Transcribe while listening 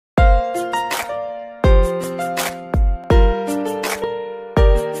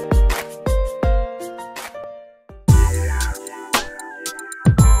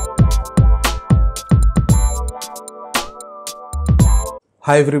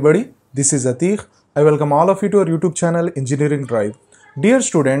Hi everybody, this is ATEEQ. I welcome all of you to our YouTube channel Engineering Drive. Dear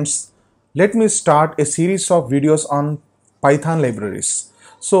students, let me start a series of videos on Python libraries.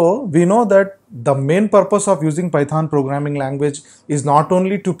 So we know that the main purpose of using Python programming language is not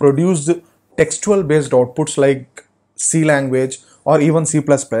only to produce textual based outputs like C language or even C++,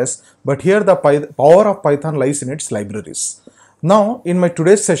 but here the power of Python lies in its libraries. Now in my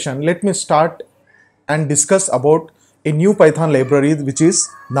today's session, let me start and discuss about a new Python library which is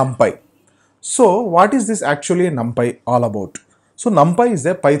Numpy. So what is this actually Numpy all about? So Numpy is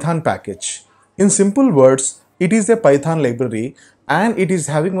a Python package. In simple words, it is a Python library and it is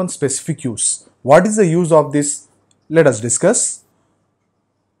having one specific use. What is the use of this? Let us discuss.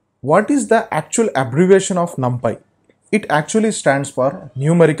 What is the actual abbreviation of Numpy? It actually stands for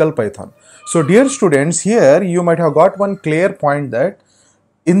numerical Python. So dear students, here you might have got one clear point that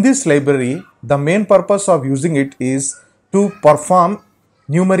in this library, the main purpose of using it is to perform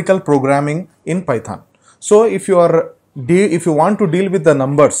numerical programming in Python. So if you want to deal with the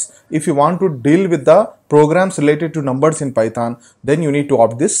numbers, if you want to deal with the programs related to numbers in Python, then you need to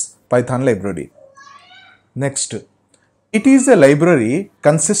opt this Python library. Next, it is a library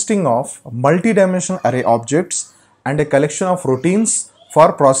consisting of multi-dimensional array objects and a collection of routines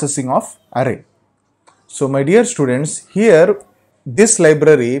for processing of array. So my dear students, here this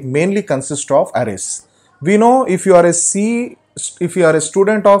library mainly consists of arrays. We know if you are a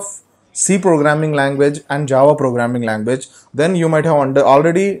student of C programming language and Java programming language, then you might have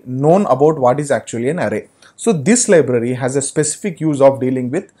already known about what is actually an array. So this library has a specific use of dealing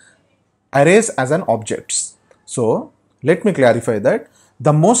with arrays as an objects. So let me clarify that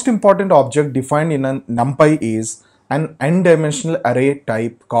the most important object defined in a NumPy is an n-dimensional array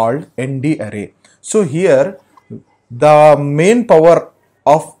type called ND array. So here the main power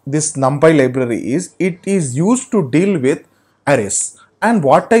of this NumPy library is it is used to deal with arrays. And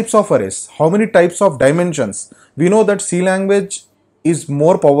what types of arrays? How many types of dimensions? We know that C language is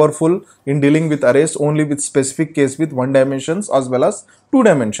more powerful in dealing with arrays only with specific case with 1 dimensions as well as 2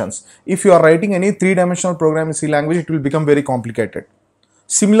 dimensions. If you are writing any 3-dimensional program in C language, it will become very complicated.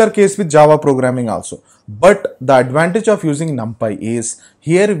 Similar case with Java programming also. But the advantage of using NumPy is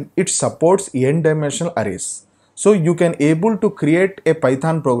here it supports n-dimensional arrays. So you can able to create a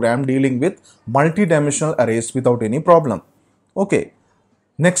Python program dealing with multi-dimensional arrays without any problem. Okay.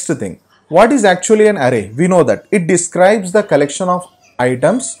 Next thing. What is actually an array? We know that it describes the collection of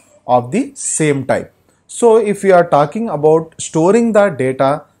items of the same type. So if we are talking about storing the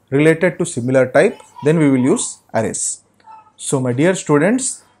data related to similar type, then we will use arrays. So my dear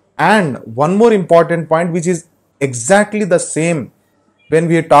students, and one more important point which is exactly the same when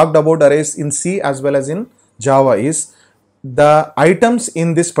we talked about arrays in C as well as in Java is the items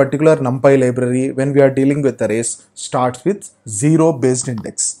in this particular NumPy library when we are dealing with arrays starts with 0 based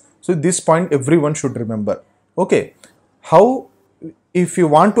index. So this point everyone should remember. Okay, how if you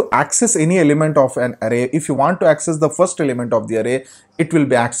want to access any element of an array, if you want to access the first element of the array, it will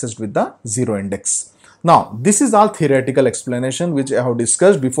be accessed with the 0 index. Now this is all theoretical explanation which I have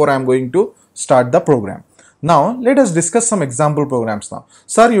discussed before I am going to start the program. Now let us discuss some example programs now.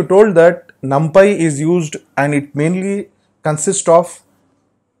 Sir, you told that NumPy is used and it mainly consists of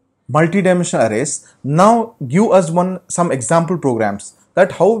multi-dimensional arrays. Now give us some example programs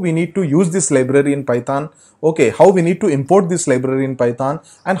that how we need to use this library in Python. Okay, how we need to import this library in Python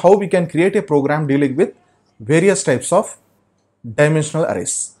and how we can create a program dealing with various types of dimensional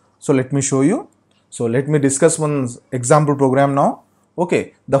arrays. So let me show you. So let me discuss one example program now.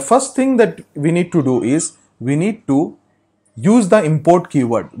 Okay, the first thing that we need to do is we need to use the import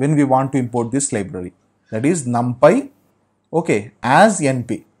keyword when we want to import this library, that is NumPy, okay, as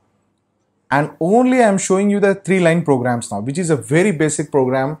NP. And only I am showing you the 3-line programs now, which is a very basic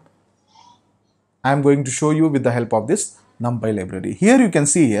program I am going to show you with the help of this NumPy library. Here you can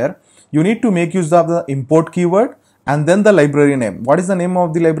see here, you need to make use of the import keyword and then the library name. What is the name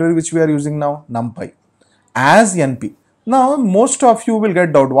of the library which we are using now? NumPy as NP. Now most of you will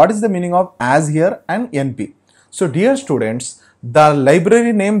get doubt what is the meaning of as here and NP. So dear students, the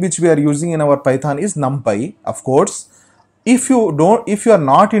library name which we are using in our Python is NumPy. Of course, if you are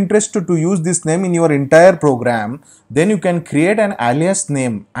not interested to use this name in your entire program, then you can create an alias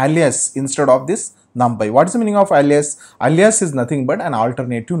name, alias instead of this NumPy. What is the meaning of alias? Alias is nothing but an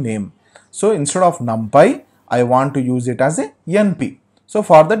alternative name. So instead of NumPy, I want to use it as a NP. So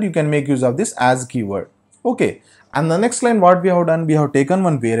for that you can make use of this as keyword. Okay. And the next line what we have done, we have taken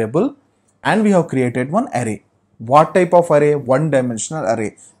one variable and we have created one array. What type of array? 1-dimensional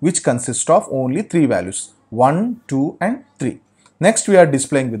array which consists of only 3 values, 1, 2 and 3. Next we are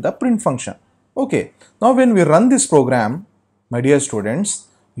displaying with the print function. Okay, now when we run this program, my dear students,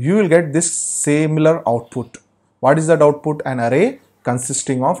 you will get this similar output. What is that output? An array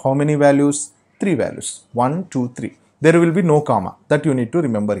consisting of how many values? 3 values. 1, 2, 3. There will be no comma. That you need to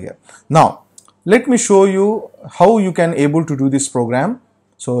remember here. Now, let me show you how you can able to do this program.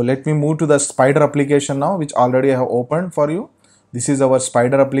 So let me move to the Spider application now, which already I have opened for you. This is our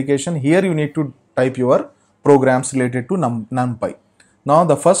Spider application. Here you need to type your programs related to Numpy. Now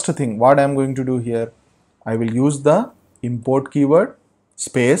the first thing what I am going to do here, I will use the import keyword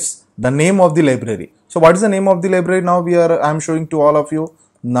space the name of the library. So what is the name of the library? Now I am showing to all of you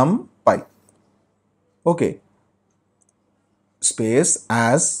Numpy. Okay. Space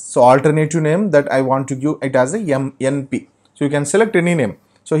as, so alternative name that I want to give it as a NP. So you can select any name.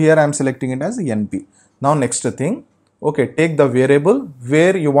 So here I am selecting it as NP. Now next thing, okay, take the variable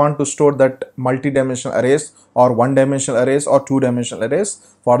where you want to store that multi-dimensional arrays or one-dimensional arrays or two-dimensional arrays.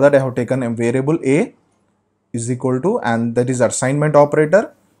 For that I have taken a variable a is equal to, and that is assignment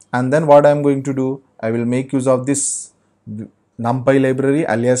operator. And then what I am going to do, I will make use of this Numpy library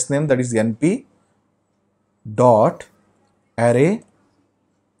alias name, that is NP dot array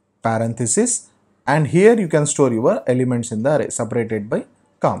parenthesis, and here you can store your elements in the array separated by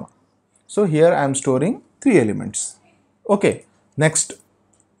comma. So here I am storing 3 elements. Okay, next,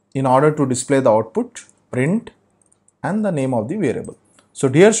 in order to display the output, print and the name of the variable. So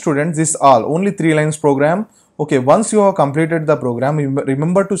dear students, this all only 3 lines program. Okay, once you have completed the program,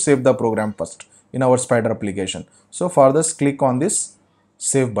 remember to save the program first in our Spider application. So for this, click on this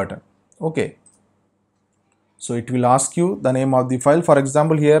save button. Okay. So it will ask you the name of the file. For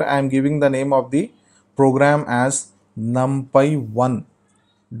example, here I am giving the name of the program as numpy1.py.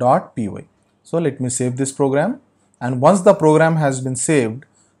 So let me save this program, and once the program has been saved,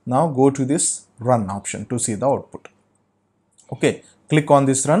 now go to this run option to see the output. Okay, click on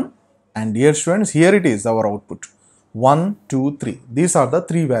this run, and dear students, here it is our output 1, 2, 3. These are the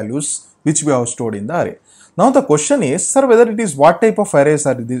 3 values which we have stored in the array. Now the question is, sir, whether it is what type of arrays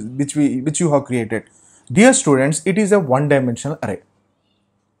are these which you have created? Dear students, it is a one-dimensional array.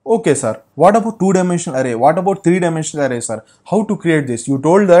 Okay, sir. What about two-dimensional array? What about three-dimensional array, sir? How to create this? You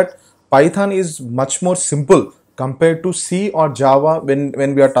told that Python is much more simple compared to C or Java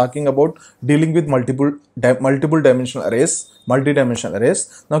when we are talking about dealing with multi-dimensional arrays.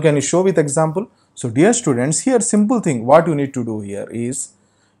 Now, can you show with example? So, dear students, here simple thing. What you need to do here is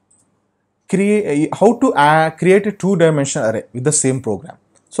how to create a two-dimensional array with the same program.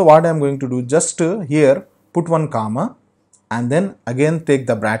 So what I am going to do, just here put one comma and then again take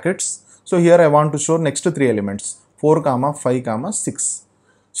the brackets. So here I want to store next 3 elements 4, 5, 6.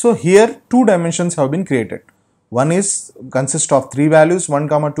 So here 2 dimensions have been created. One is consists of 3 values 1,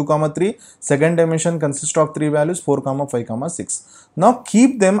 2, 3. Second dimension consists of 3 values 4, 5, 6. Now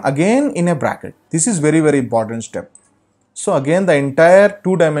keep them again in a bracket. This is very important step. So again the entire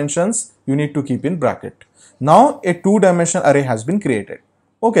 2 dimensions you need to keep in bracket. Now a 2-dimensional array has been created.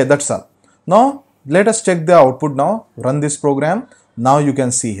 Okay, that's all. Now let us check the output now. Run this program. Now you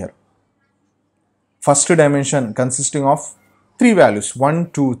can see here. First dimension consisting of 3 values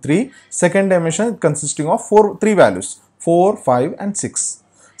 1, 2, 3. Second dimension consisting of 3 values 4, 5 and 6.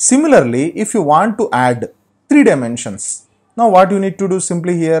 Similarly, if you want to add 3 dimensions, now what you need to do,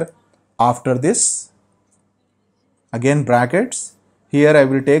 simply here after this again brackets, here I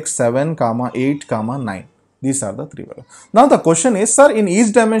will take 7, 8, 9. These are the 3 values. Now the question is, sir, in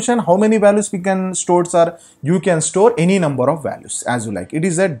each dimension, how many values we can store, sir? You can store any number of values as you like. It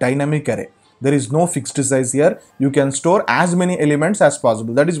is a dynamic array. There is no fixed size here. You can store as many elements as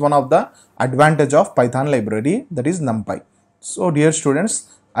possible. That is one of the advantage of Python library, that is Numpy. So dear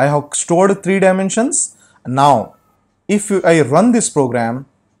students, I have stored 3 dimensions. Now, if I run this program,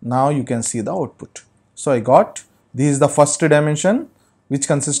 now you can see the output. So I got, this is the first dimension which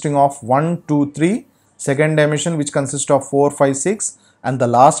consisting of 1, 2, 3. Second dimension which consists of 4, 5, 6, and the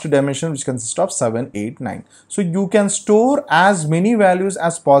last dimension which consists of 7, 8, 9. So you can store as many values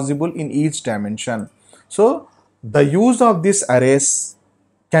as possible in each dimension. So the use of these arrays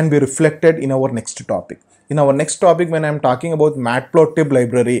can be reflected in our next topic. In our next topic, when I am talking about Matplotlib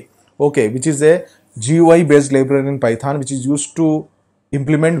library, okay, which is a GUI based library in Python which is used to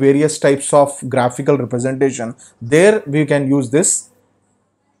implement various types of graphical representation, there we can use this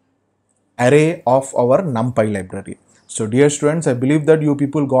array of our Numpy library. So dear students, I believe that you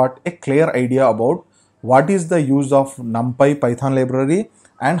people got a clear idea about what is the use of Numpy Python library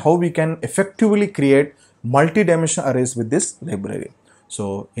and how we can effectively create multi-dimensional arrays with this library.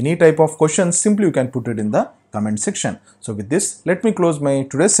 So any type of questions, simply you can put it in the comment section. So with this, let me close my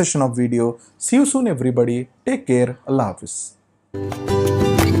today's session of video. See you soon everybody. Take care. Allah Hafiz.